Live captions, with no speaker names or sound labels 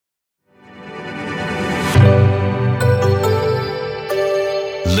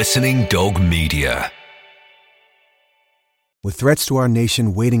Listening Dog Media. With threats to our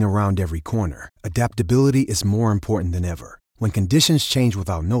nation waiting around every corner, adaptability is more important than ever. When conditions change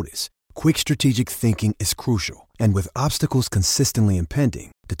without notice, quick strategic thinking is crucial. And with obstacles consistently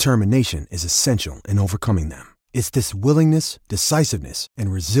impending, determination is essential in overcoming them. It's this willingness, decisiveness,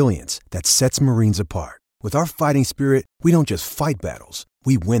 and resilience that sets Marines apart. With our fighting spirit, we don't just fight battles,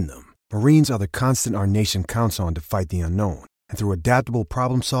 we win them. Marines are the constant our nation counts on to fight the unknown. And through adaptable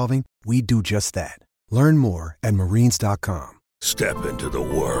problem solving, we do just that. Learn more at marines.com. Step into the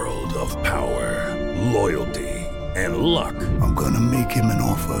world of power, loyalty, and luck. I'm gonna make him an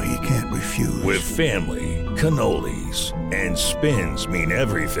offer he can't refuse. With family, cannolis, and spins mean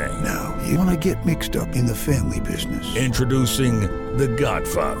everything. Now, you wanna get mixed up in the family business. Introducing The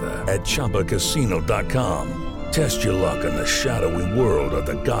Godfather at ChumbaCasino.com. Test your luck in the shadowy world of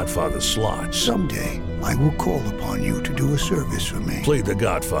The Godfather slot. Someday, I will call upon you to do a service for me. Play The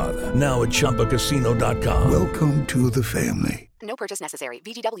Godfather now at ChumbaCasino.com. Welcome to the family. No purchase necessary.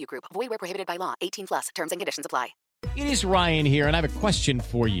 VGW Group. Void where prohibited by law. 18 plus. Terms and conditions apply. It is Ryan here, and I have a question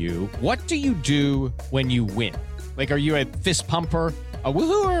for you. What do you do when you win? Like, are you a fist pumper, a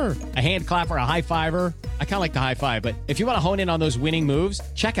woohooer, a hand clapper, a high fiver? I kind of like the high five, but if you want to hone in on those winning moves,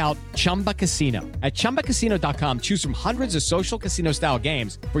 check out Chumba Casino. At ChumbaCasino.com, choose from hundreds of social casino-style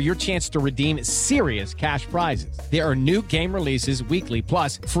games for your chance to redeem serious cash prizes. There are new game releases weekly,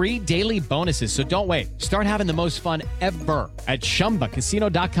 plus free daily bonuses, so don't wait. Start having the most fun ever at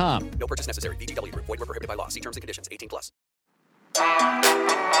ChumbaCasino.com. No purchase necessary. VGW Group. Void where prohibited by law. See terms and conditions. 18 plus.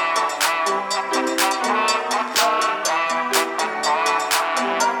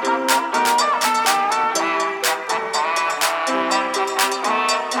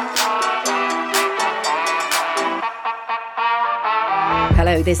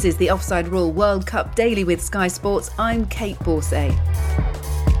 Hello, this is the Offside Rule World Cup Daily with Sky Sports. I'm Kate Borsay.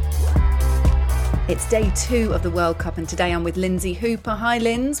 It's day 2 of the World Cup, and today I'm with Lindsay Hooper. Hi,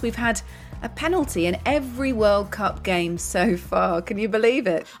 Linz. We've had a penalty in every World Cup game so far. Can you believe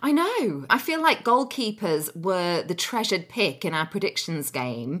it? I know. I feel like goalkeepers were the treasured pick in our predictions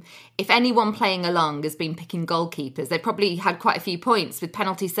game. If anyone playing along has been picking goalkeepers, they probably had quite a few points with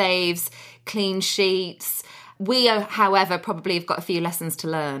penalty saves, clean sheets. We, however, probably have got a few lessons to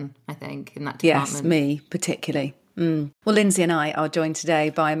learn, I think, in that department. Yes, me particularly. Well, Lindsay and I are joined today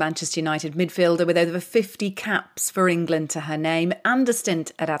by a Manchester United midfielder with over 50 caps for England to her name and a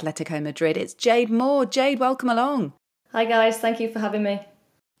stint at Atletico Madrid. It's Jade Moore. Jade, welcome along. Hi guys, thank you for having me.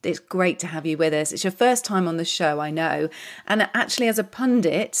 It's great to have you with us. It's your first time on the show, I know. And actually, as a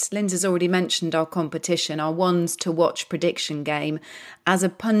pundit, Lindsay's already mentioned our competition, our ones to watch prediction game. As a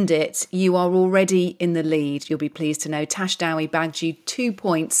pundit, you are already in the lead. You'll be pleased to know Tash Dowie bagged you 2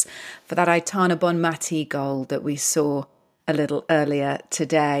 points for that Aitana Bonmati goal that we saw a little earlier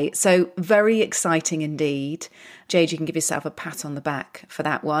today. So very exciting indeed. Jade, you can give yourself a pat on the back for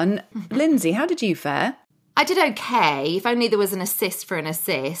that one. Lindsay, how did you fare? I did okay. If only there was an assist for an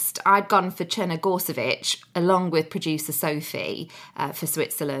assist. I'd gone for Cherna Gorcevic along with producer Sophie for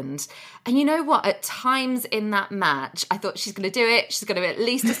Switzerland. And you know what? At times in that match, I thought she's going to do it. She's going to at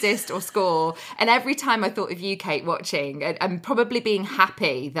least assist or score. And every time I thought of you, Kate, watching and probably being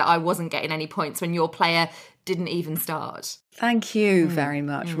happy that I wasn't getting any points when your player didn't even start. Thank you very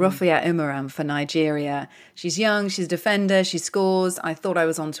much. Rufia Umaram for Nigeria. She's young, she's a defender, she scores. I thought I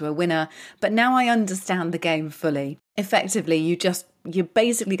was onto a winner, but now I understand the game fully. Effectively, you're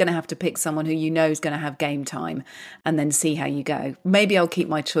basically going to have to pick someone who you know is going to have game time and then see how you go. Maybe I'll keep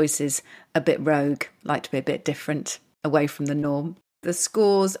my choices a bit rogue, like to be a bit different, away from the norm. The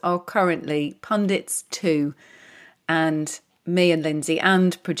scores are currently pundits 2 and me and Lindsay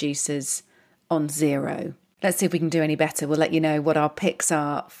and producers on 0. Let's see if we can do any better. We'll let you know what our picks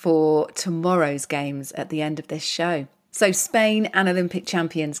are for tomorrow's games at the end of this show. So Spain and Olympic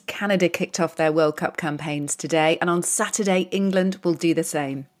champions Canada kicked off their World Cup campaigns today, and on Saturday, England will do the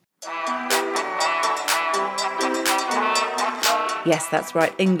same. Yes, that's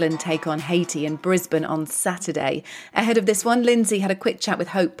right. England take on Haiti in Brisbane on Saturday. Ahead of this one, Lindsay had a quick chat with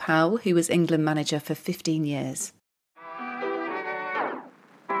Hope Powell, who was England manager for 15 years.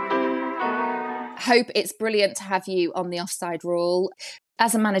 Hope, it's brilliant to have you on the Offside Rule.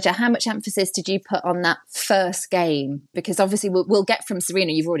 As a manager, how much emphasis did you put on that first game? Because obviously we'll get from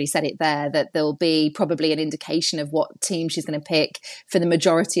Serena, you've already said it there, that there'll be probably an indication of what team she's going to pick for the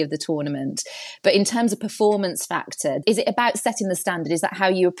majority of the tournament. But in terms of performance factor, is it about setting the standard? Is that how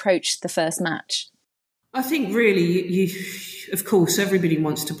you approach the first match? I think really, you, of course, everybody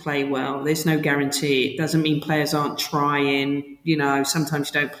wants to play well. There's no guarantee. It doesn't mean players aren't trying. You know, sometimes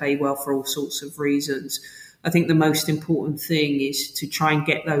you don't play well for all sorts of reasons. I think the most important thing is to try and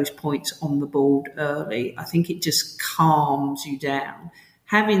get those points on the board early. I think it just calms you down.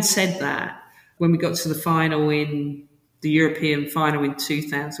 Having said that, when we got to the final in the European final in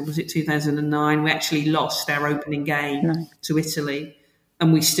 2000, was it 2009? We actually lost our opening game to Italy,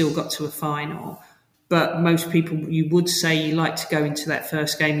 and we still got to a final. But most people, you would say you like to go into that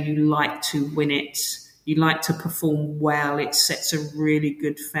first game, you like to win it, you like to perform well. It sets a really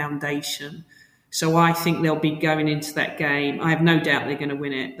good foundation. So I think they'll be going into that game. I have no doubt they're going to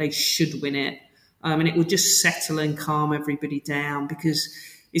win it. They should win it. And it will just settle and calm everybody down, because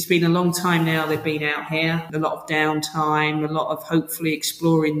it's been a long time now they've been out here, a lot of downtime, a lot of hopefully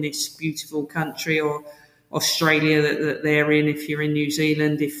exploring this beautiful country, or Australia that they're in, if you're in New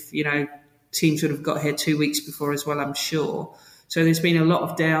Zealand, if, teams would have got here 2 weeks before as well, I'm sure. So there's been a lot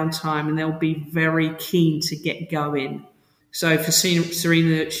of downtime, and they'll be very keen to get going. So for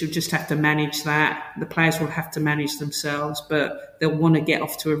Serena, she'll just have to manage that. The players will have to manage themselves, but they'll want to get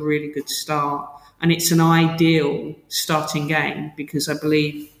off to a really good start. And it's an ideal starting game, because I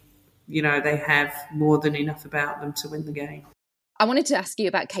believe, they have more than enough about them to win the game. I wanted to ask you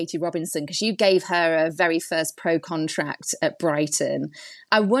about Katie Robinson, because you gave her a very first pro contract at Brighton.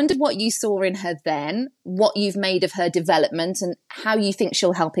 I wondered what you saw in her then, what you've made of her development, and how you think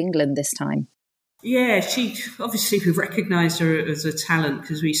she'll help England this time. Yeah, we've recognised her as a talent,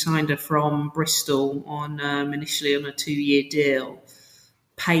 because we signed her from Bristol initially on a 2-year deal.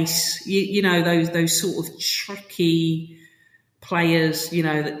 Pace, those sort of tricky players,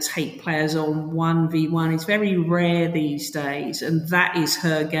 that take players on 1v1 is very rare these days, and that is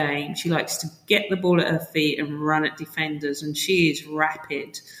her game. She likes to get the ball at her feet and run at defenders, and she is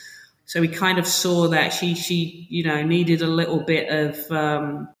rapid. So we kind of saw that she needed a little bit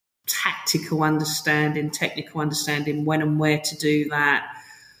of technical understanding when and where to do that.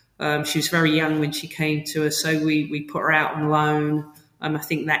 She was very young when she came to us, so we put her out on loan. I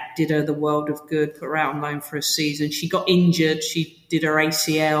think that did her the world of good, put her out on loan for a season. She got injured. She did her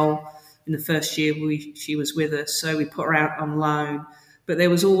ACL in the first year she was with us, so we put her out on loan. But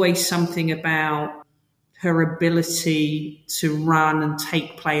there was always something about her ability to run and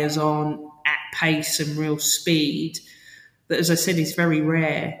take players on at pace and real speed that, as I said, is very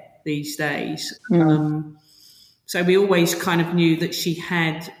rare these days. So we always kind of knew that she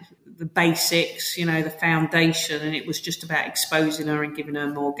had the basics, the foundation, and it was just about exposing her and giving her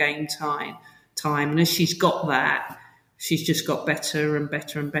more game time. And as she's got that, she's just got better and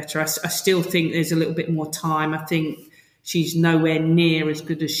better and better. I still think there's a little bit more time. I think she's nowhere near as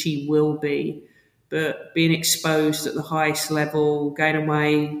good as she will be, but being exposed at the highest level, going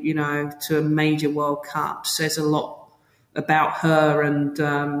away, to a major World Cup says a lot about her, and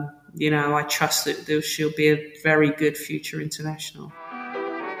I trust that she'll be a very good future international.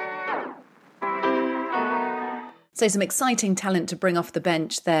 So some exciting talent to bring off the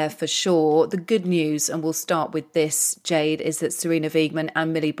bench there for sure. The good news, and we'll start with this, Jade, is that Serena Wiegmann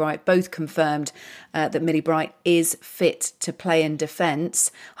and Millie Bright both confirmed that Millie Bright is fit to play in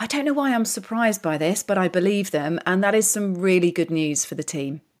defence. I don't know why I'm surprised by this, but I believe them, and that is some really good news for the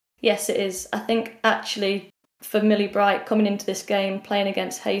team. Yes, it is. I think actually for Millie Bright, coming into this game, playing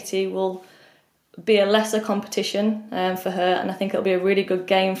against Haiti will be a lesser competition for her, and I think it'll be a really good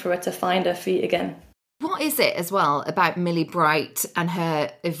game for her to find her feet again. What is it as well about Millie Bright and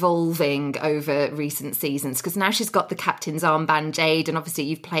her evolving over recent seasons? Because now she's got the captain's armband, Jade, and obviously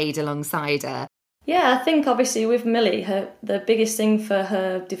you've played alongside her. Yeah, I think obviously with Millie, the biggest thing for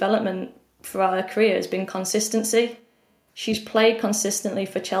her development throughout her career has been consistency. She's played consistently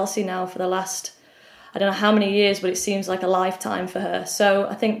for Chelsea now for the last, I don't know how many years, but it seems like a lifetime for her. So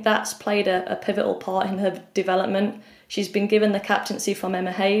I think that's played a pivotal part in her development. She's been given the captaincy from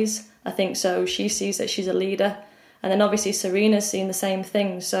Emma Hayes, I think, so she sees that she's a leader. And then obviously Serena's seen the same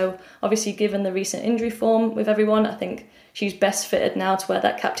thing. So obviously given the recent injury form with everyone, I think she's best fitted now to wear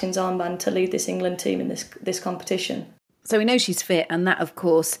that captain's armband to lead this England team in this competition. So we know she's fit, and that of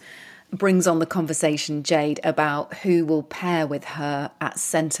course brings on the conversation, Jade, about who will pair with her at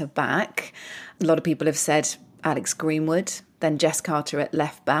centre-back. A lot of people have said Alex Greenwood, then Jess Carter at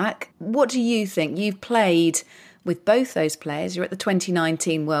left-back. What do you think? You've played with both those players. You're at the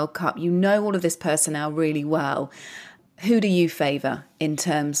 2019 World Cup. You know all of this personnel really well. Who do you favour in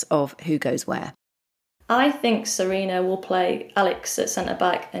terms of who goes where? I think Serena will play Alex at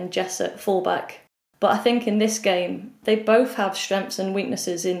centre-back and Jess at full-back. But I think in this game, they both have strengths and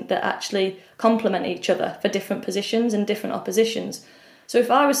weaknesses that actually complement each other for different positions and different oppositions. So if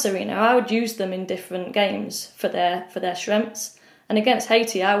I was Serena, I would use them in different games for their strengths. And against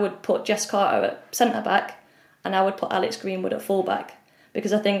Haiti, I would put Jess Carter at centre-back and I would put Alex Greenwood at full-back,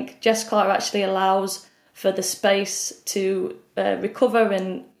 because I think Jess Carter actually allows for the space to recover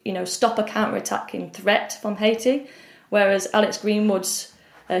and, stop a counter-attacking threat from Haiti, whereas Alex Greenwood's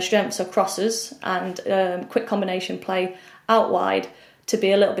strengths are crosses and quick combination play out wide to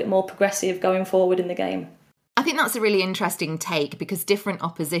be a little bit more progressive going forward in the game. I think that's a really interesting take because different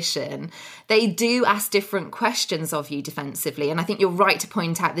opposition, they do ask different questions of you defensively. And I think you're right to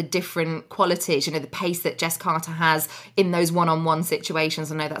point out the different qualities, the pace that Jess Carter has in those one-on-one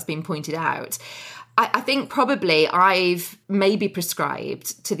situations. I know that's been pointed out. I think probably I've maybe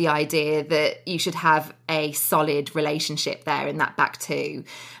prescribed to the idea that you should have a solid relationship there in that back two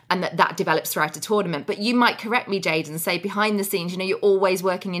and that develops throughout a tournament. But you might correct me, Jade, and say behind the scenes, you're always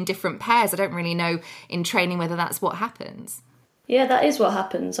working in different pairs. I don't really know in training whether that's what happens. Yeah, that is what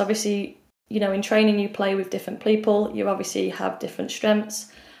happens. Obviously, in training you play with different people. You obviously have different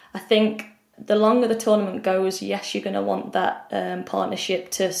strengths. I think the longer the tournament goes, yes, you're going to want that partnership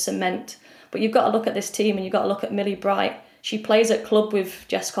to cement. But you've got to look at this team and you've got to look at Millie Bright. She plays at club with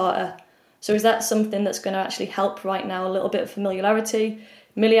Jess Carter. So is that something that's going to actually help right now? A little bit of familiarity.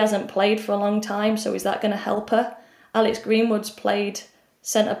 Millie hasn't played for a long time, so is that going to help her? Alex Greenwood's played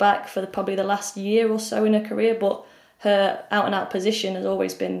centre-back for probably the last year or so in her career, but her out-and-out position has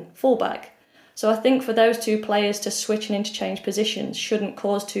always been full-back. So I think for those two players to switch and interchange positions shouldn't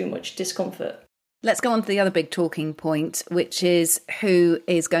cause too much discomfort. Let's go on to the other big talking point, which is who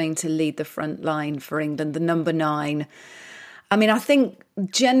is going to lead the front line for England, the number 9. I mean, I think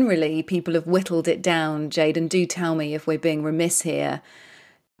generally people have whittled it down, Jade, and do tell me if we're being remiss here,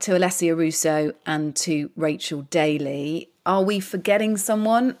 to Alessia Russo and to Rachel Daly. Are we forgetting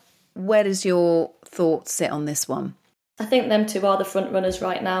someone? Where does your thoughts sit on this one? I think them two are the front runners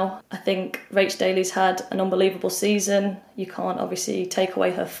right now. I think Rach Daly's had an unbelievable season. You can't obviously take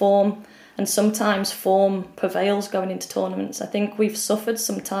away her form. And sometimes form prevails going into tournaments. I think we've suffered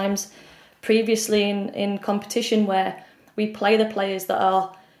sometimes previously in competition where we play the players that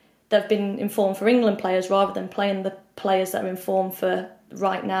have been in form for England players rather than playing the players that are in form for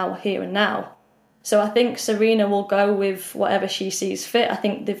right now, here and now. So I think Serena will go with whatever she sees fit. I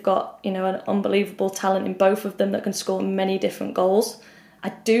think they've got, an unbelievable talent in both of them that can score many different goals. I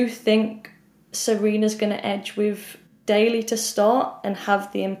do think Serena's going to edge with Daly to start and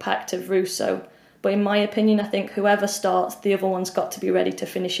have the impact of Russo. But in my opinion, I think whoever starts, the other one's got to be ready to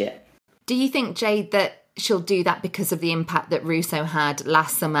finish it. Do you think, Jade, that she'll do that because of the impact that Russo had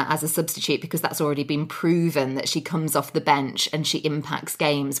last summer as a substitute, because that's already been proven that she comes off the bench and she impacts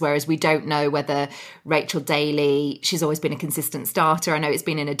games, whereas we don't know whether Rachel Daly, she's always been a consistent starter. I know it's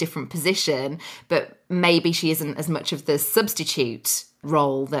been in a different position, but maybe she isn't as much of the substitute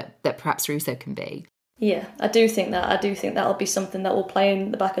role that perhaps Russo can be. Yeah, I do think that. I do think that'll be something that will play in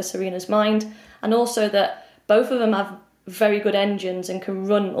the back of Serena's mind. And also that both of them have very good engines and can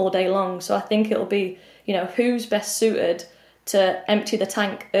run all day long. So I think it'll be, who's best suited to empty the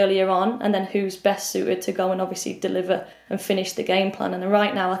tank earlier on and then who's best suited to go and obviously deliver and finish the game plan. And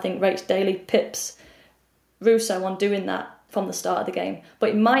right now I think Rach Daly pips Russo on doing that from the start of the game. But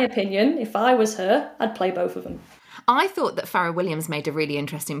in my opinion, if I was her, I'd play both of them. I thought that Farrah Williams made a really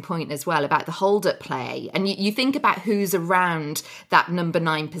interesting point as well about the hold-up play. And you think about who's around that number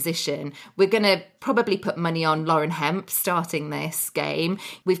 9 position. We're going to probably put money on Lauren Hemp starting this game.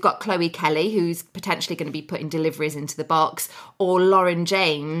 We've got Chloe Kelly, who's potentially going to be putting deliveries into the box, or Lauren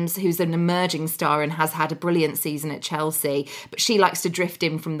James, who's an emerging star and has had a brilliant season at Chelsea, but she likes to drift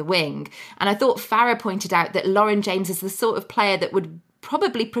in from the wing. And I thought Farrah pointed out that Lauren James is the sort of player that would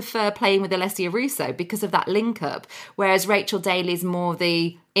probably prefer playing with Alessia Russo because of that link up, whereas Rachel Daly's more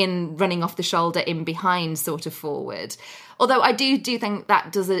the in running off the shoulder, in behind sort of forward. Although I do think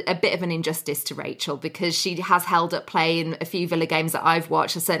that does a bit of an injustice to Rachel, because she has held up play in a few Villa games that I've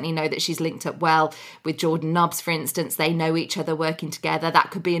watched. I certainly know that she's linked up well with Jordan Nobbs, for instance. They know each other working together.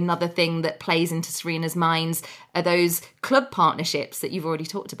 That could be another thing that plays into Serena's minds, are those club partnerships that you've already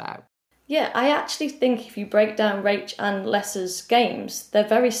talked about. Yeah, I actually think if you break down Rach and Lessa's games, they're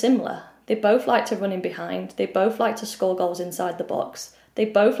very similar. They both like to run in behind. They both like to score goals inside the box. They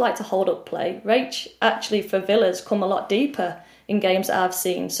both like to hold up play. Rach, actually, for Villa's come a lot deeper in games that I've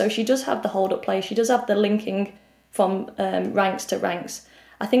seen. So she does have the hold up play. She does have the linking from ranks to ranks.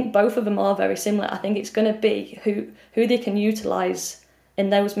 I think both of them are very similar. I think it's going to be who they can utilise in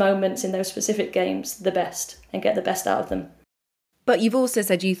those moments, in those specific games, the best, and get the best out of them. But you've also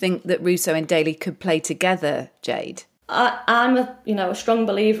said you think that Russo and Daly could play together, Jade. I'm a strong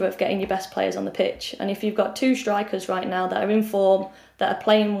believer of getting your best players on the pitch. And if you've got 2 strikers right now that are in form, that are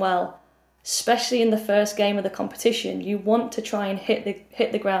playing well, especially in the first game of the competition, you want to try and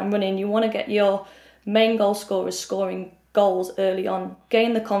hit the ground running. You want to get your main goal scorers scoring goals early on,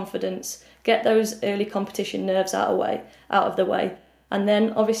 gain the confidence, get those early competition nerves out of the way, and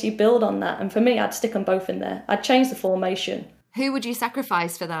then obviously build on that. And for me, I'd stick them both in there. I'd change the formation. Who would you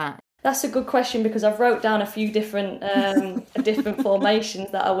sacrifice for that? That's a good question, because I've wrote down a few different different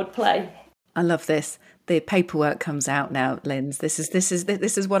formations that I would play. I love this. The paperwork comes out now, Linz. This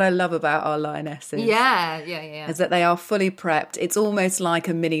is what I love about our Lionesses. Yeah. Is that they are fully prepped. It's almost like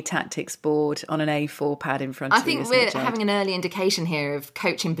a mini tactics board on an A4 pad in front of you. I think we're having an early indication here of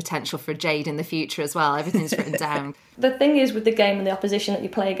coaching potential for Jade in the future as well. Everything's written down. The thing is, with the game and the opposition that you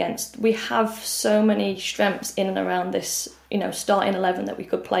play against, we have so many strengths in and around this, starting 11 that we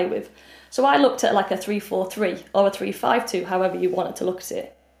could play with. So I looked at like a 3-4-3 or a 3-5-2, however you wanted to look at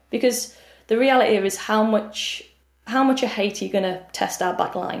it, because the reality is how much of hate are you going to test our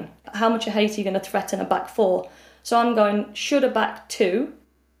back line? How much of hate are you going to threaten a back four? So I'm going, should a back two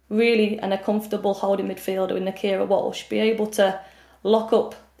really, and a comfortable holding midfielder in Nakira Walsh, be able to lock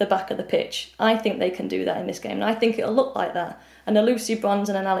up the back of the pitch? I think they can do that in this game, and I think it'll look like that. And a Lucy Bronze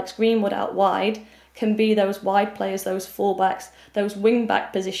and an Alex Greenwood out wide can be those wide players, those fullbacks, those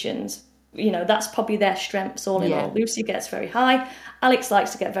wing-back positions. That's probably their strengths all in all. Lucy gets very high. Alex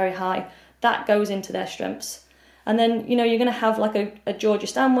likes to get very high. That goes into their strengths. And then, you're going to have like a Georgia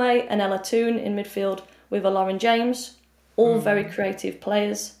Stanway, an Ella Toone in midfield with a Lauren James, all very creative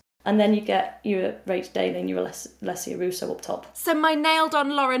players. And then you get your Rach Daly and your Alessia Russo up top. So my nailed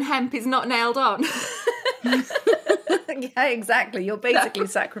on Lauren Hemp is not nailed on. Yeah, exactly. You're basically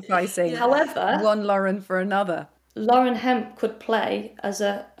sacrificing However, one Lauren for another. Lauren Hemp could play as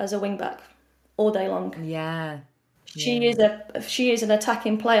a wing back all day long. Yeah. She is an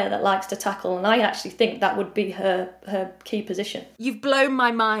attacking player that likes to tackle, and I actually think that would be her key position. You've blown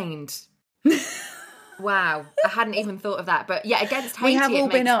my mind. Wow, I hadn't even thought of that. But yeah, against Haiti, we have all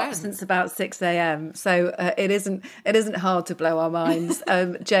been up sense. since about 6 a.m, so it isn't hard to blow our minds.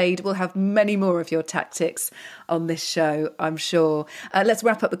 Jade, we'll have many more of your tactics on this show, I'm sure. Let's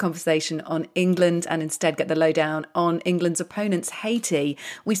wrap up the conversation on England and instead get the lowdown on England's opponents, Haiti.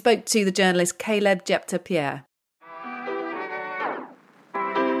 We spoke to the journalist Caleb Jepta-Pierre.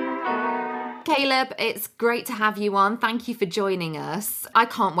 Caleb, it's great to have you on. Thank you for joining us. I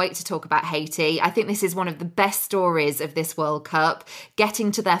can't wait to talk about Haiti. I think this is one of the best stories of this World Cup,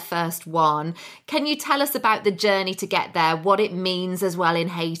 getting to their first one. Can you tell us about the journey to get there, what it means as well in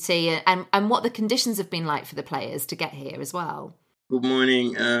Haiti, and what the conditions have been like for the players to get here as well? Good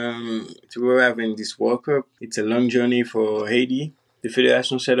morning. We're having this World Cup. It's a long journey for Haiti. The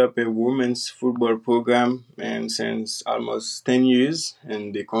Federation set up a women's football program and since almost 10 years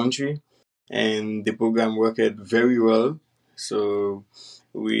in the country. And the program worked very well. So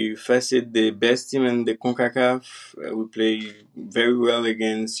we faced the best team in the CONCACAF. We played very well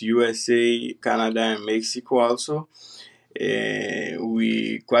against USA, Canada, and Mexico also.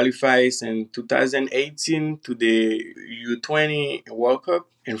 We qualified in 2018 to the U20 World Cup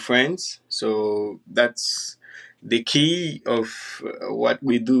in France. So that's the key of what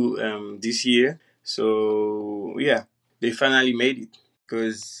we do this year. So yeah, they finally made it.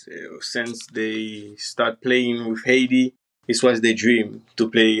 Because since they start playing with Haiti, it was their dream to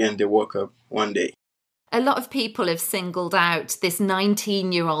play in the World Cup one day. A lot of people have singled out this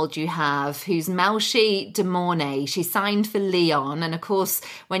 19-year-old you have, who's Melchi de Mornay. She signed for Lyon. And of course,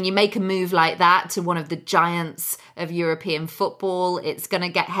 when you make a move like that to one of the giants of European football, it's going to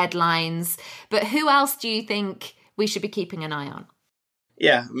get headlines. But who else do you think we should be keeping an eye on?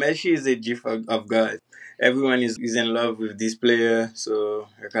 Yeah, Melchi is a gift of God. Everyone is in love with this player, so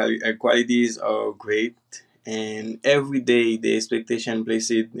her qualities are great. And every day, the expectation placed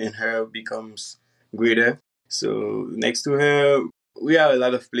in her becomes greater. So next to her, we are a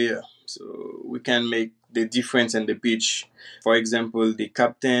lot of players. So we can make the difference in the pitch. For example, the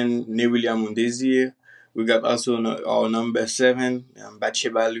captain, William Mundesir. We got also our number 7,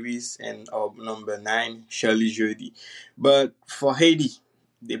 Bathsheba Luis, and our number 9, Shirley Jody. But for Haiti,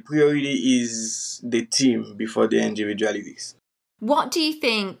 the priority is the team before the individualities. What do you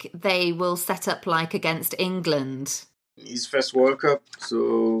think they will set up like against England? His first World Cup,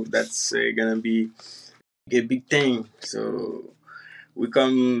 so that's going to be a big thing. So we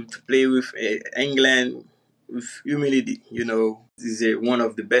come to play with England with humility. This is one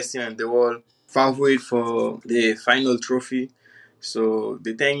of the best teams in the world, favorite for the final trophy. So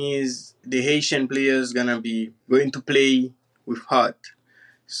the thing is, the Haitian players going to play with heart.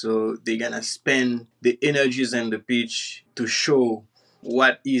 So they're going to spend the energies on the pitch to show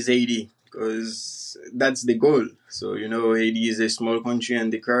what is Haiti, because that's the goal. So, Haiti is a small country in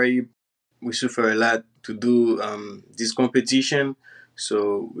the Caribbean. We suffer a lot to do this competition.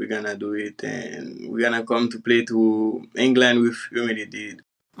 So we're gonna do it, and we're gonna come to play to England with humility.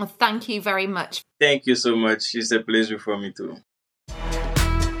 Well, thank you very much. Thank you so much. It's a pleasure for me too.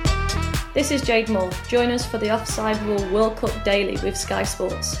 This is Jade Moore. Join us for the Offside Rule World Cup Daily with Sky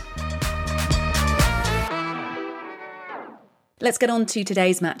Sports. Let's get on to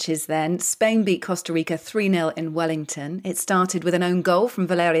today's matches then. Spain beat Costa Rica 3-0 in Wellington. It started with an own goal from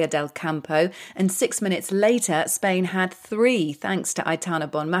Valeria del Campo, and 6 minutes later, Spain had 3, thanks to Aitana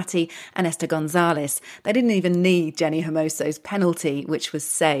Bonmati and Esther Gonzalez. They didn't even need Jenny Hermoso's penalty, which was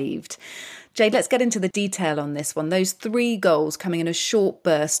saved. Jade, let's get into the detail on this one. Those 3 goals coming in a short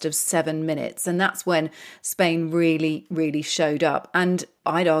burst of 7 minutes, and that's when Spain really, really showed up. And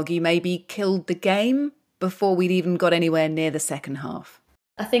I'd argue maybe killed the game before we'd even got anywhere near the second half.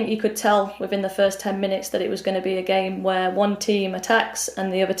 I think you could tell within the first 10 minutes that it was going to be a game where one team attacks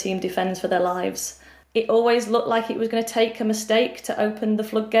and the other team defends for their lives. It always looked like it was going to take a mistake to open the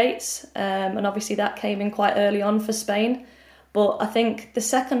floodgates, and obviously that came in quite early on for Spain. But I think the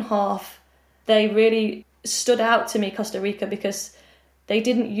second half, they really stood out to me, Costa Rica, because they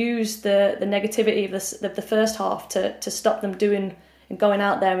didn't use the negativity of the first half to stop them doing and going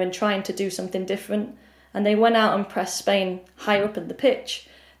out there and trying to do something different. And they went out and pressed Spain higher up in the pitch.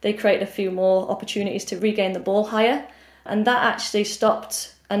 They created a few more opportunities to regain the ball higher. And that actually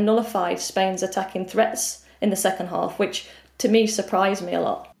stopped and nullified Spain's attacking threats in the second half, which to me surprised me a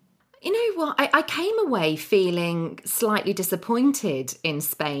lot. You know what? I came away feeling slightly disappointed in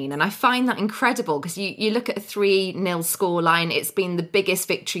Spain, and I find that incredible because you look at a 3-0 scoreline. It's been the biggest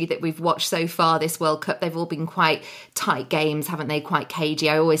victory that we've watched so far this World Cup. They've all been quite tight games, haven't they? Quite cagey.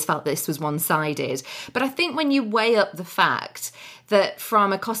 I always felt this was one-sided. But I think when you weigh up the fact that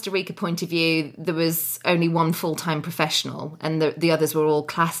from a Costa Rica point of view, there was only one full-time professional and the others were all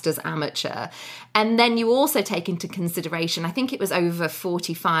classed as amateur. And then you also take into consideration, I think it was over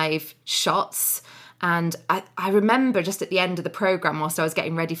 45 shots. And I remember just at the end of the programme, whilst I was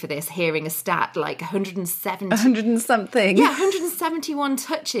getting ready for this, hearing a stat like 170... 100 and something. Yeah, 171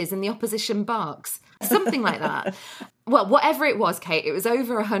 touches in the opposition box. Something like that. Well, whatever it was, Kate, it was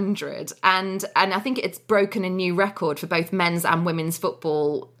over 100. And I think it's broken a new record for both men's and women's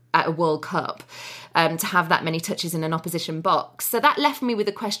football at a World Cup to have that many touches in an opposition box. So that left me with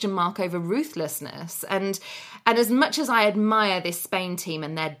a question mark over ruthlessness. And as much as I admire this Spain team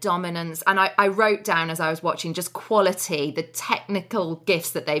and their dominance, and I wrote down as I was watching just quality, the technical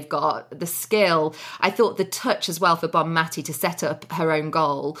gifts that they've got, the skill. I thought the touch as well for Bonmati to set up her own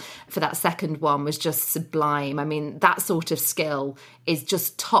goal for that second one was just sublime. I mean, that sort of skill is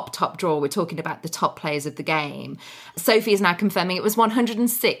just top draw. We're talking about the top players of the game. Sophie is now confirming it was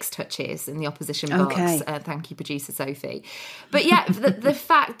 106 touches in the opposition box. Okay. Thank you, producer Sophie. But yeah, the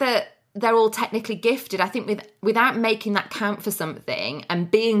fact that they're all technically gifted, I think without making that count for something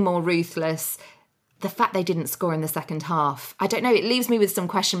and being more ruthless, the fact they didn't score in the second half, I don't know, it leaves me with some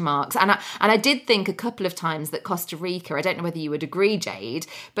question marks. And I did think a couple of times that Costa Rica, I don't know whether you would agree, Jade,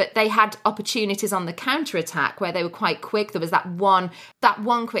 but they had opportunities on the counter-attack where they were quite quick. There was that one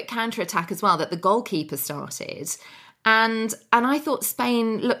quick counter-attack as well that the goalkeeper started. And I thought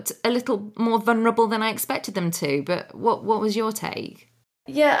Spain looked a little more vulnerable than I expected them to. But what was your take?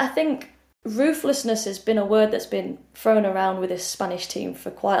 Yeah, I think ruthlessness has been a word that's been thrown around with this Spanish team for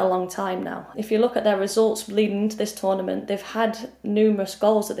quite a long time now. If you look at their results leading into this tournament, they've had numerous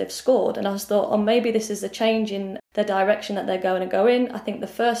goals that they've scored. And I just thought, maybe this is a change in the direction that they're going to go in. I think the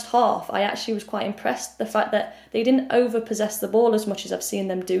first half, I actually was quite impressed. The fact that they didn't over-possess the ball as much as I've seen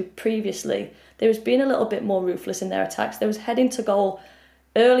them do previously. They was being a little bit more ruthless in their attacks. They was heading to goal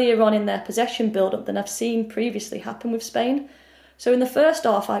earlier on in their possession build-up than I've seen previously happen with Spain. So in the first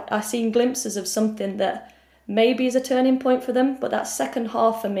half, I seen glimpses of something that maybe is a turning point for them. But that second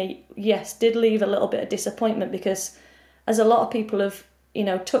half for me, yes, did leave a little bit of disappointment because, as a lot of people have,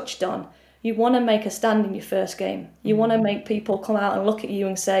 touched on, you want to make a stand in your first game. You want to make people come out and look at you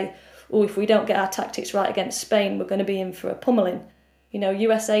and say, oh, if we don't get our tactics right against Spain, we're going to be in for a pummeling.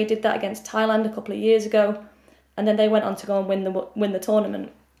 USA did that against Thailand a couple of years ago, and then they went on to go and win the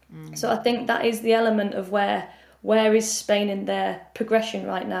tournament. So I think that is the element of where is Spain in their progression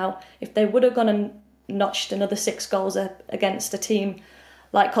right now. If they would have gone and notched another 6 goals against a team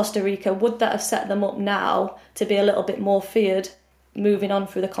like Costa Rica, would that have set them up now to be a little bit more feared moving on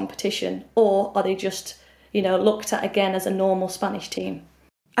through the competition? Or are they just, looked at again as a normal Spanish team?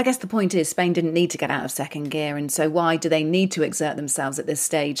 I guess the point is Spain didn't need to get out of second gear, and so why do they need to exert themselves at this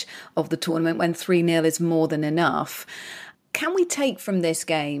stage of the tournament when 3-0 is more than enough? Can we take from this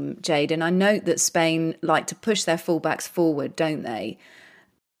game, Jade, and I note that Spain like to push their fullbacks forward, don't they?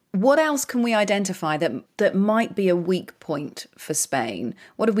 What else can we identify that might be a weak point for Spain?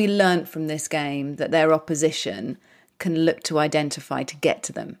 What have we learnt from this game that their opposition can look to identify to get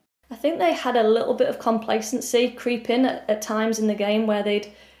to them? I think they had a little bit of complacency creep in at times in the game where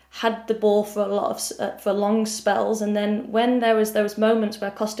they'd had the ball for long spells, and then when there was those moments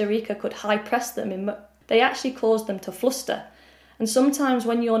where Costa Rica could high press them, they actually caused them to fluster. And sometimes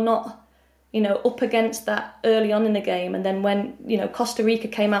when you're not, up against that early on in the game, and then when Costa Rica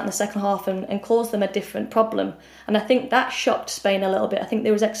came out in the second half and caused them a different problem, and I think that shocked Spain a little bit. I think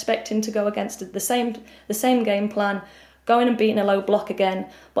they was expecting to go against the same game plan, going and beating a low block again,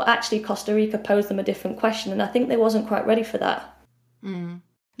 but actually Costa Rica posed them a different question, and I think they wasn't quite ready for that.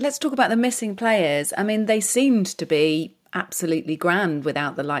 Let's talk about the missing players. I mean, they seemed to be absolutely grand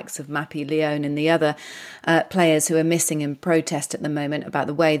without the likes of Mappy, Leone and the other players who are missing in protest at the moment about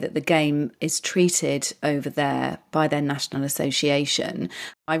the way that the game is treated over there by their national association.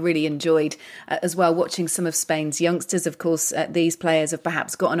 I really enjoyed as well watching some of Spain's youngsters. Of course, these players have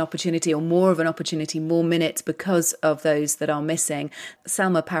perhaps got an opportunity or more of an opportunity, more minutes because of those that are missing.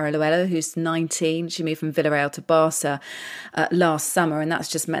 Salma Paraluelo, who's 19, she moved from Villarreal to Barca last summer, and that's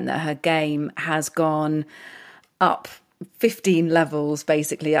just meant that her game has gone up 15 levels,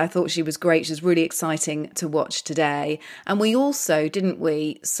 basically. I thought she was great. She was really exciting to watch today. And we also, didn't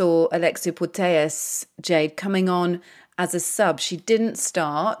we, saw Alexia Putellas, Jade, coming on as a sub. She didn't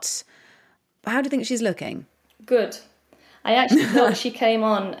start. How do you think she's looking? Good. I actually thought she came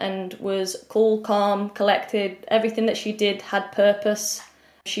on and was cool, calm, collected. Everything that she did had purpose.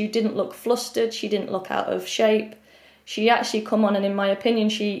 She didn't look flustered. She didn't look out of shape. She actually come on and, in my opinion,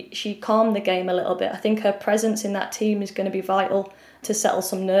 she calmed the game a little bit. I think her presence in that team is going to be vital to settle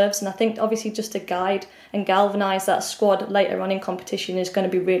some nerves. And I think obviously just to guide and galvanise that squad later on in competition is going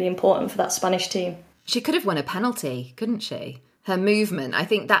to be really important for that Spanish team. She could have won a penalty, couldn't she? Her movement, I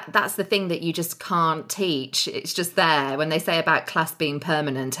think that's the thing that you just can't teach. It's just there. When they say about class being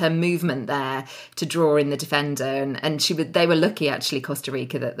permanent, her movement there to draw in the defender. And they were lucky, actually, Costa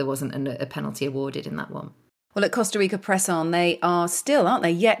Rica, that there wasn't a penalty awarded in that one. Well, at Costa Rica Press On, they are still, aren't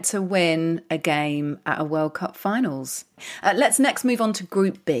they, yet to win a game at a World Cup finals. Let's next move on to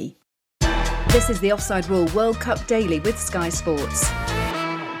Group B. This is the Offside Rule World Cup Daily with Sky Sports.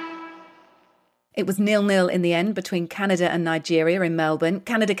 It was 0-0 in the end between Canada and Nigeria in Melbourne.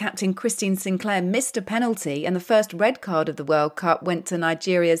 Canada captain Christine Sinclair missed a penalty and the first red card of the World Cup went to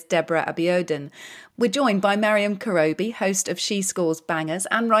Nigeria's Deborah Abiodun. We're joined by Mariam Karobi, host of She Scores Bangers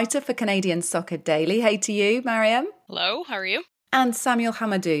and writer for Canadian Soccer Daily. Hey to you, Mariam. Hello, how are you? And Samuel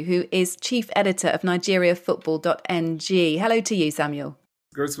Hamadou, who is chief editor of NigeriaFootball.ng. Hello to you, Samuel.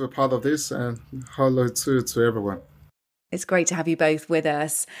 Great to be part of this and hello to everyone. It's great to have you both with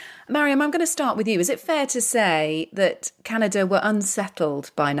us. Mariam, I'm going to start with you. Is it fair to say that Canada were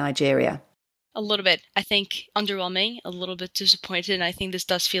unsettled by Nigeria? A little bit. I think underwhelming, a little bit disappointed, and I think this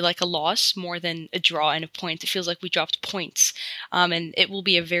does feel like a loss more than a draw and a point. It feels like we dropped points, and it will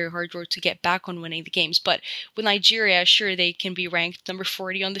be a very hard road to get back on winning the games. But with Nigeria, sure, they can be ranked number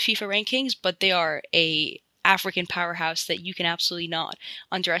 40 on the FIFA rankings, but they are a African powerhouse that you can absolutely not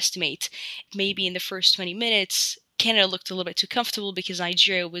underestimate. Maybe in the first 20 minutes, Canada looked a little bit too comfortable because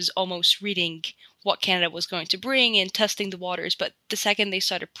Nigeria was almost reading what Canada was going to bring and testing the waters. But the second they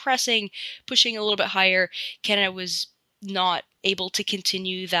started pressing, pushing a little bit higher, Canada was not able to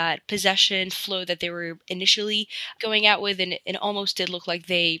continue that possession flow that they were initially going out with. And it almost did look like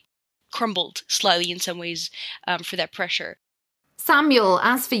they crumbled slightly in some ways for that pressure. Samuel,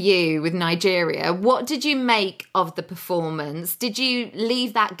 as for you with Nigeria, what did you make of the performance? Did you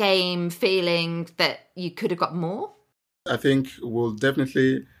leave that game feeling that you could have got more? I think we'll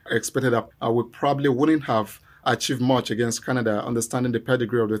definitely expect that we probably wouldn't have achieved much against Canada, understanding the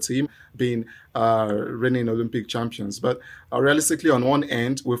pedigree of the team, being reigning Olympic champions. But realistically, on one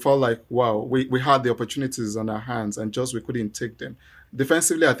end, we felt like, wow, we had the opportunities on our hands and just we couldn't take them.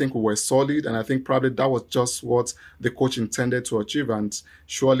 Defensively, I think we were solid, and I think probably that was just what the coach intended to achieve, and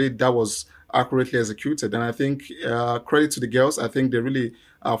surely that was accurately executed. And I think credit to the girls. I think they really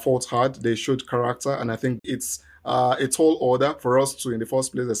fought hard. They showed character, and I think it's a tall order for us to, in the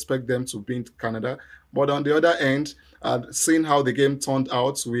first place, expect them to beat Canada. But on the other end, seeing how the game turned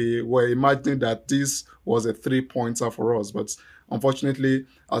out, we were imagining that this was a 3-pointer for us. But unfortunately,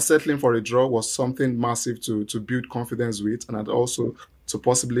 settling for a draw was something massive to build confidence with, and also to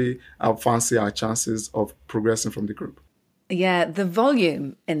possibly fancy our chances of progressing from the group. Yeah, the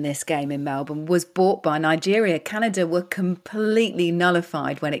volume in this game in Melbourne was bought by Nigeria. Canada were completely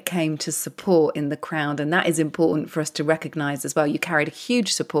nullified when it came to support in the crowd, and that is important for us to recognise as well. You carried a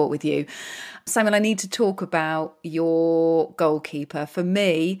huge support with you. Samuel, I need to talk about your goalkeeper. For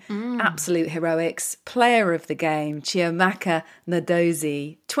me, absolute heroics, player of the game, Chiamaka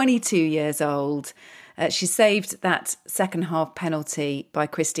Nnadozie, 22 years old. She saved that second half penalty by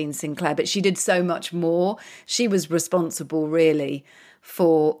Christine Sinclair, but she did so much more. She was responsible, really,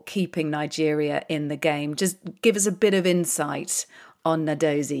 for keeping Nigeria in the game. Just give us a bit of insight on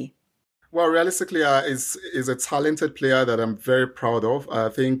Nnadozie. Well, realistically, is a talented player that I'm very proud of. I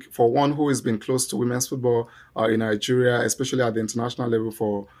think for one who has been close to women's football in Nigeria, especially at the international level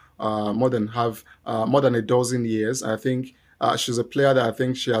for more than a dozen years, I think she's a player that I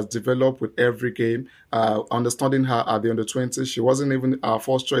think she has developed with every game. Understanding her at the under-20s, she wasn't even our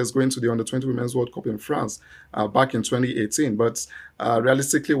first choice going to the under-20 Women's World Cup in France back in 2018. But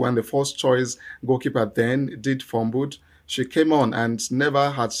realistically, when the first choice goalkeeper then did fumbled, she came on and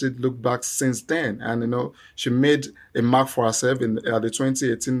never had she looked back since then. And, she made a mark for herself in the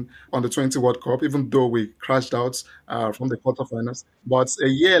 2018 Under-20 World Cup, even though we crashed out from the quarterfinals. But a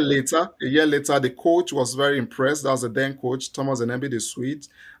year later, the coach was very impressed. That was the then coach, Thomas Enembi, the Swede.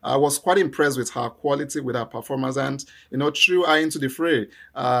 I was quite impressed with her quality, with her performance, and, threw her into the fray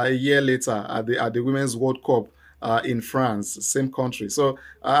a year later at the Women's World Cup in France, same country. So,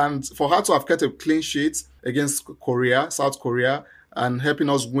 and for her to have kept a clean sheet against South Korea, and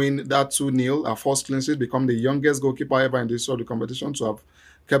helping us win that 2-0, our first clean sheet, become the youngest goalkeeper ever in the history of the competition to have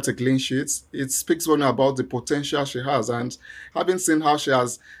kept a clean sheet. It speaks only about the potential she has. And having seen how she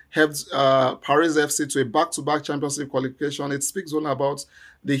has helped Paris FC to a back-to-back Champions League qualification, it speaks only about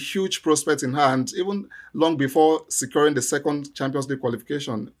the huge prospect in her. And even long before securing the second Champions League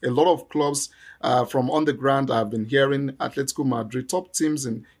qualification, a lot of clubs from on the ground I've been hearing, Atletico Madrid, top teams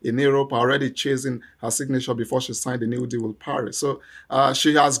in Europe are already chasing her signature before she signed a new deal with Paris. So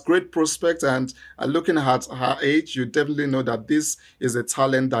she has great prospect, and looking at her age, you definitely know that this is a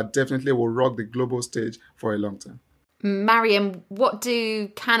talent that definitely will rock the global stage for a long time. Mariam, what do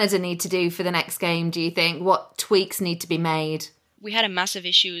Canada need to do for the next game, do you think? What tweaks need to be made? We had a massive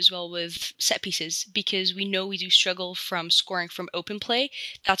issue as well with set pieces because we know we do struggle from scoring from open play.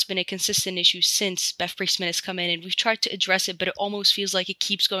 That's been a consistent issue since Beth Priestman has come in, and we've tried to address it, but it almost feels like it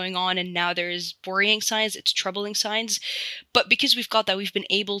keeps going on, and now there's worrying signs, it's troubling signs. But because we've got that, we've been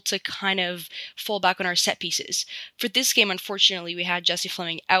able to kind of fall back on our set pieces. For this game, unfortunately, we had Jessie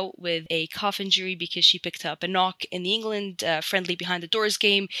Fleming out with a calf injury because she picked up a knock in the England friendly behind the doors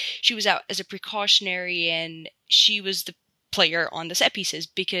game. She was out as a precautionary, and she was the player on the set pieces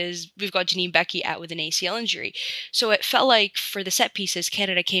because we've got Janine Becky out with an ACL injury. So it felt like for the set pieces,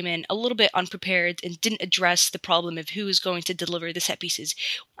 Canada came in a little bit unprepared and didn't address the problem of who is going to deliver the set pieces.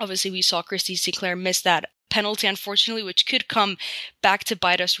 Obviously, we saw Christine Sinclair miss that penalty, unfortunately, which could come back to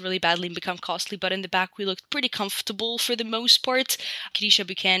bite us really badly and become costly. But in the back, we looked pretty comfortable for the most part. Kadisha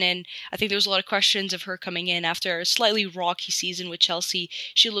Buchanan, I think there was a lot of questions of her coming in after a slightly rocky season with Chelsea.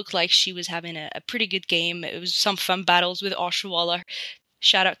 She looked like she was having a pretty good game. It was some fun battles with Oshawala.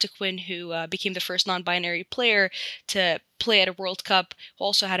 Shout out to Quinn, who became the first non-binary player to play at a World Cup, who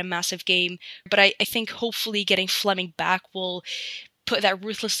also had a massive game. But I think hopefully getting Fleming back will put that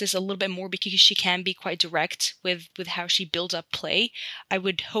ruthlessness a little bit more because she can be quite direct with how she builds up play. I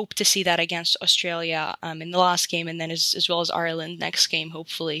would hope to see that against Australia in the last game, and then as well as Ireland next game,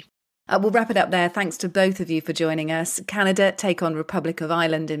 hopefully. We'll wrap it up there. Thanks to both of you for joining us. Canada take on Republic of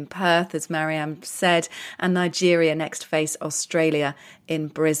Ireland in Perth, as Mariam said, and Nigeria next face Australia in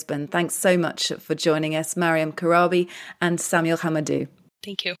Brisbane. Thanks so much for joining us, Mariam Karabi and Samuel Hamadou.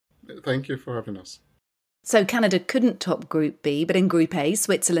 Thank you. Thank you for having us. So Canada couldn't top Group B, but in Group A,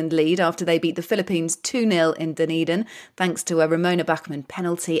 Switzerland lead after they beat the Philippines 2-0 in Dunedin, thanks to a Ramona Bachmann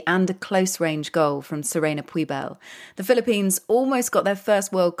penalty and a close-range goal from Serena Puibel. The Philippines almost got their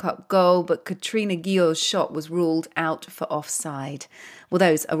first World Cup goal, but Katrina Guillot's shot was ruled out for offside. Well,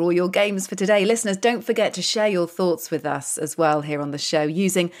 those are all your games for today. Listeners, don't forget to share your thoughts with us as well here on the show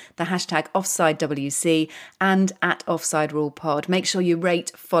using the hashtag OffsideWC and at OffsideRulePod. Make sure you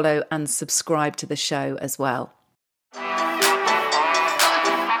rate, follow and subscribe to the show as well.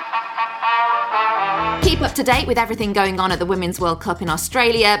 Keep up to date with everything going on at the Women's World Cup in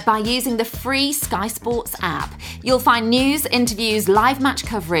Australia by using the free Sky Sports app. You'll find news, interviews, live match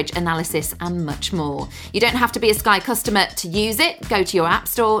coverage, analysis and much more. You don't have to be a Sky customer to use it. Go to your app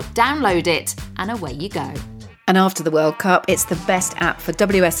store, download it and away you go. And after the World Cup, it's the best app for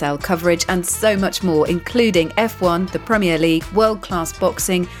WSL coverage and so much more, including F1, the Premier League, world-class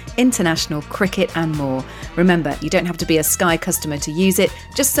boxing, international cricket and more. Remember, you don't have to be a Sky customer to use it.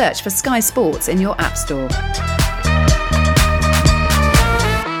 Just search for Sky Sports in your app store.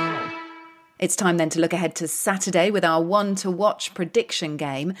 It's time then to look ahead to Saturday with our one to watch prediction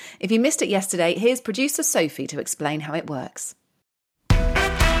game. If you missed it yesterday, here's producer Sophie to explain how it works.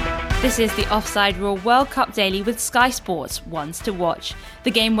 This is the Offside Rule World Cup Daily with Sky Sports Ones to Watch,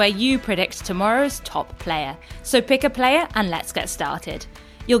 the game where you predict tomorrow's top player. So pick a player and let's get started.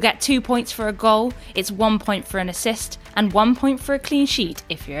 You'll get 2 points for a goal, it's 1 point for an assist, and 1 point for a clean sheet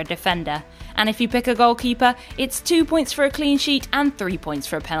if you're a defender. And if you pick a goalkeeper, it's 2 points for a clean sheet and 3 points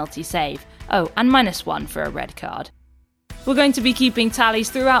for a penalty save. Oh, and -1 for a red card. We're going to be keeping tallies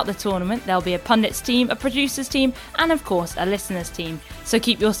throughout the tournament. There'll be a pundits team, a producers team, and of course a listeners team. So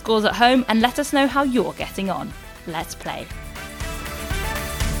keep your scores at home and let us know how you're getting on. Let's play.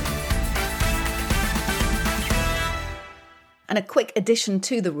 And a quick addition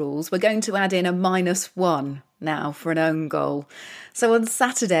to the rules, we're going to add in a -1 now for an own goal. So on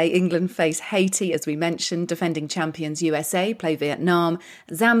Saturday, England face Haiti, as we mentioned, defending champions USA play Vietnam,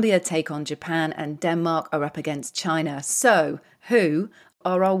 Zambia take on Japan, and Denmark are up against China. So who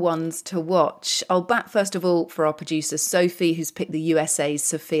are our ones to watch? I'll bat first of all for our producer Sophie, who's picked the USA's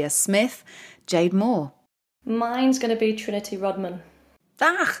Sophia Smith. Jade Moore. Mine's going to be Trinity Rodman.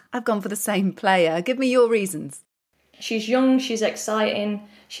 I've gone for the same player. Give me your reasons. She's young, she's exciting,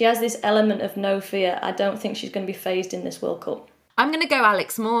 she has this element of no fear. I don't think she's going to be phased in this World Cup. I'm going to go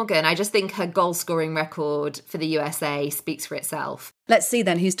Alex Morgan. I just think her goal-scoring record for the USA speaks for itself. Let's see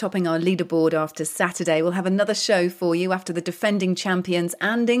then who's topping our leaderboard after Saturday. We'll have another show for you after the defending champions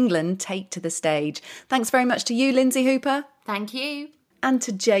and England take to the stage. Thanks very much to you, Lindsay Hooper. Thank you. And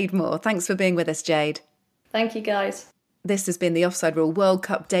to Jade Moore. Thanks for being with us, Jade. Thank you, guys. This has been the Offside Rule World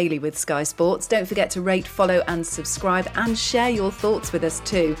Cup Daily with Sky Sports. Don't forget to rate, follow and subscribe and share your thoughts with us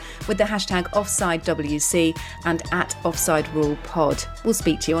too with the hashtag OffsideWC and at OffsideRulePod. We'll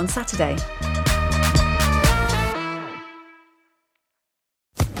speak to you on Saturday.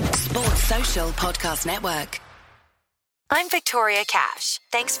 Sports Social Podcast Network. I'm Victoria Cash.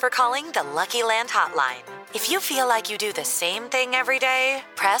 Thanks for calling the Lucky Land Hotline. If you feel like you do the same thing every day,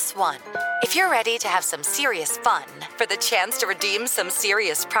 press 1. If you're ready to have some serious fun for the chance to redeem some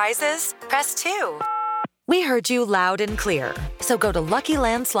serious prizes, press 2. We heard you loud and clear. So go to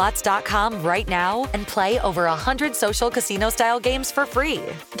LuckyLandSlots.com right now and play over 100 social casino-style games for free.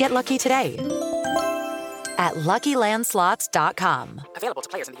 Get lucky today at LuckyLandSlots.com. Available to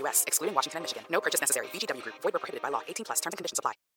players in the U.S., excluding Washington and Michigan. No purchase necessary. VGW Group. Void where prohibited by law. 18+. Terms and conditions apply.